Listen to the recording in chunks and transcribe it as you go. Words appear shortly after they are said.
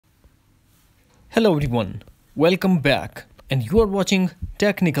Hello everyone, welcome back and you are watching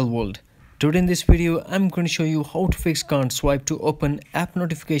Technical World. Today in this video I'm going to show you how to fix Cant Swipe to open app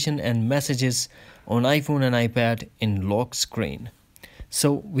notification and messages on iPhone and iPad in lock screen.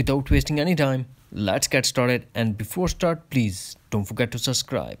 So without wasting any time, let's get started, and before start please don't forget to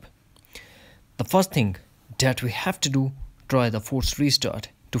subscribe. The first thing that we have to do, try the force restart.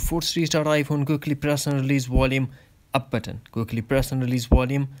 To force restart iPhone, quickly press and release volume up button, quickly press and release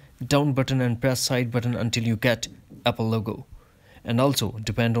volume down button and press side button until you get Apple logo, and also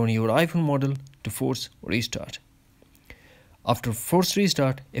depend on your iPhone model to force restart. After force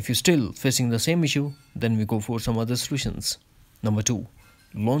restart, if you're still facing the same issue, then we go for some other solutions. Number 2,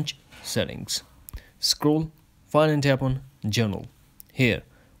 launch settings. Scroll, find and tap on journal. Here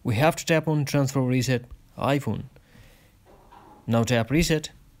we have to tap on transfer reset iPhone. Now tap reset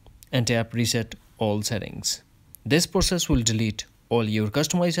and tap reset all settings. This process will delete all your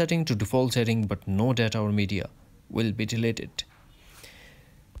customized setting to default setting, but no data or media will be deleted.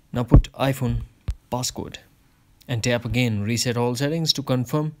 Now put iPhone passcode and tap again reset all settings to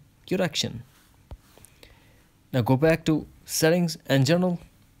confirm your action. Now go back to settings and journal.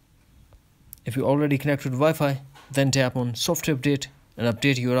 If you already connected to Wi-Fi, then tap on software update and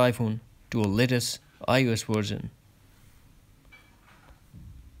update your iPhone to a latest iOS version.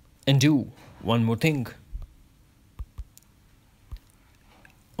 And do one more thing.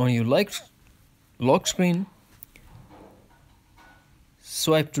 On your lock screen,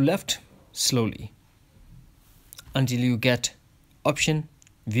 swipe to left slowly until you get option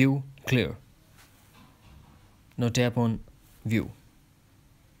view clear. Now tap on view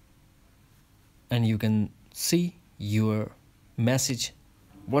and you can see your message,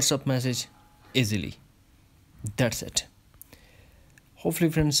 WhatsApp message easily. That's it.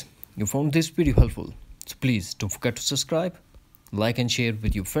 Hopefully friends, you found this video helpful. So please don't forget to subscribe, like and share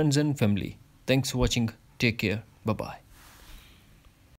with your friends and family. Thanks for watching. Take care. Bye bye.